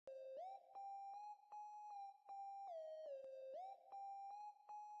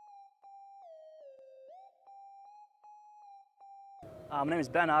My name is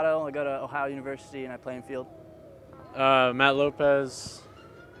Ben Otto. I go to Ohio University and I play infield. Matt Lopez,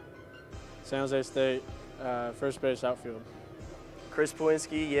 San Jose State, first base, outfield. Chris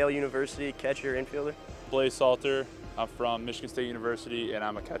Pawinski, Yale University, catcher, infielder. Blaze Salter, I'm from Michigan State University and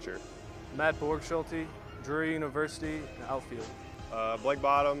I'm a catcher. Matt Borgschulte, Drury University, outfield. Blake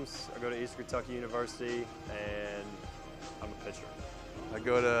Bottoms, I go to Eastern Kentucky University and I'm a pitcher. I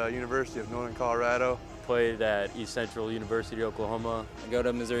go to University of Northern Colorado. Played at East Central University, Oklahoma. I go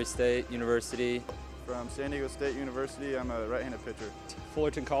to Missouri State University. From San Diego State University, I'm a right-handed pitcher.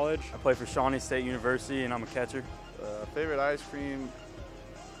 Fullerton College. I play for Shawnee State University and I'm a catcher. Favorite ice cream,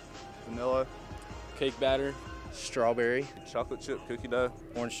 vanilla. Cake batter. Strawberry. Chocolate chip cookie dough.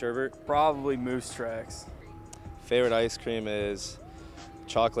 Orange sherbet. Probably Moose Tracks. Favorite ice cream is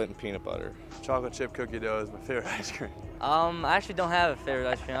chocolate and peanut butter. Chocolate chip cookie dough is my favorite ice cream. I actually don't have a favorite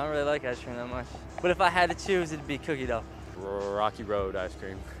ice cream. I don't really like ice cream that much. But if I had to choose, it'd be cookie dough. Rocky Road ice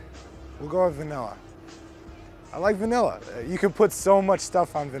cream. We'll go with vanilla. I like vanilla. You can put so much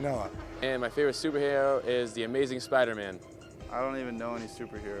stuff on vanilla. And my favorite superhero is the Amazing Spider-Man. I don't even know any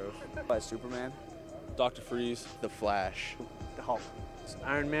superheroes. Superman. Dr. Freeze. The Flash. The Hulk.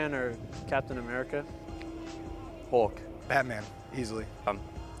 Iron Man or Captain America. Hulk. Batman, easily.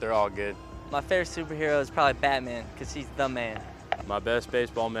 They're all good. My favorite superhero is probably Batman, because he's the man. My best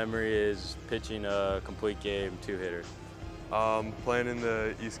baseball memory is pitching a complete game two-hitter. Playing in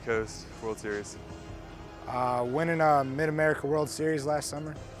the East Coast World Series. Winning a Mid-America World Series last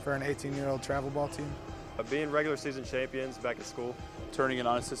summer for an 18-year-old travel ball team. Being regular season champions back at school. Turning an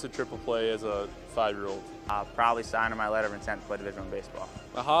unassisted triple play as a 5-year-old. Probably signing my letter of intent to play Division I baseball.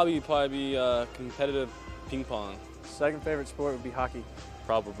 My hobby would probably be competitive ping pong. Second favorite sport would be hockey.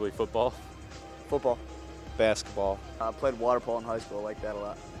 Probably football. Football. Basketball. I played water polo in high school. I like that a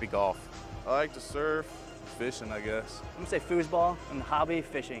lot. Be golf. I like to surf, fishing, I guess. I'm going to say foosball and hobby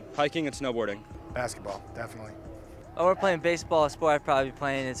fishing. Hiking and snowboarding. Basketball, definitely. Oh, we're playing baseball. A sport I'd probably be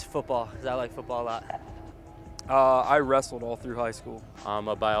playing is football, because I like football a lot. I wrestled all through high school. I'm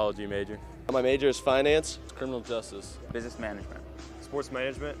a biology major. My major is finance. Criminal justice. Business management. Sports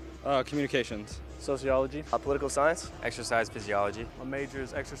management. Communications. Sociology. Political science. Exercise physiology. My major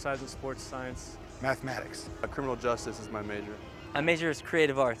is exercise and sports science. Mathematics. Criminal justice is my major. My major is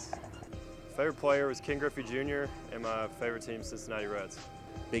creative arts. Favorite player was Ken Griffey Jr. and my favorite team, Cincinnati Reds.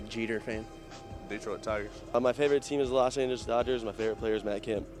 Big Jeter fan. Detroit Tigers. My favorite team is the Los Angeles Dodgers. My favorite player is Matt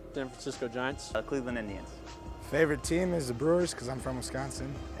Kemp. San Francisco Giants. Cleveland Indians. Favorite team is the Brewers, because I'm from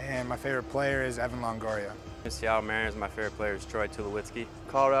Wisconsin. And my favorite player is Evan Longoria. Seattle Mariners, my favorite player is Troy Tulowitzki.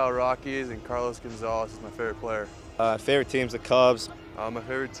 Colorado Rockies and Carlos Gonzalez is my favorite player. Favorite team's the Cubs. My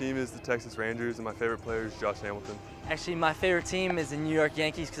favorite team is the Texas Rangers and my favorite player is Josh Hamilton. Actually, my favorite team is the New York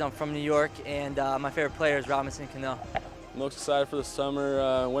Yankees, because I'm from New York, and my favorite player is Robinson Cano. Most excited for the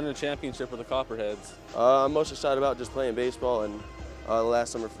summer, winning a championship with the Copperheads. I'm most excited about just playing baseball and the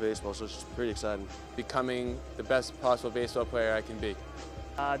last summer for baseball, so it's just pretty exciting. Becoming the best possible baseball player I can be.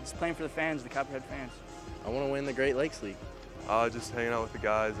 Just playing for the fans, the Copperhead fans. I want to win the Great Lakes League. Just hanging out with the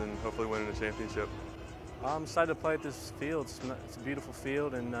guys and hopefully winning a championship. I'm excited to play at this field. It's a beautiful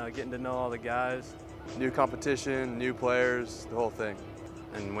field, and getting to know all the guys. New competition, new players, the whole thing.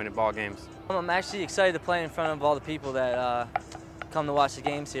 And winning ball games. I'm actually excited to play in front of all the people that come to watch the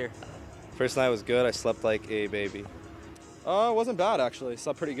games here. First night was good. I slept like a baby. It wasn't bad, actually.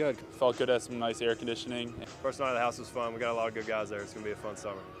 Slept pretty good. Felt good, had some nice air conditioning. First night of the house was fun. We got a lot of good guys there. It's going to be a fun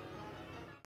summer.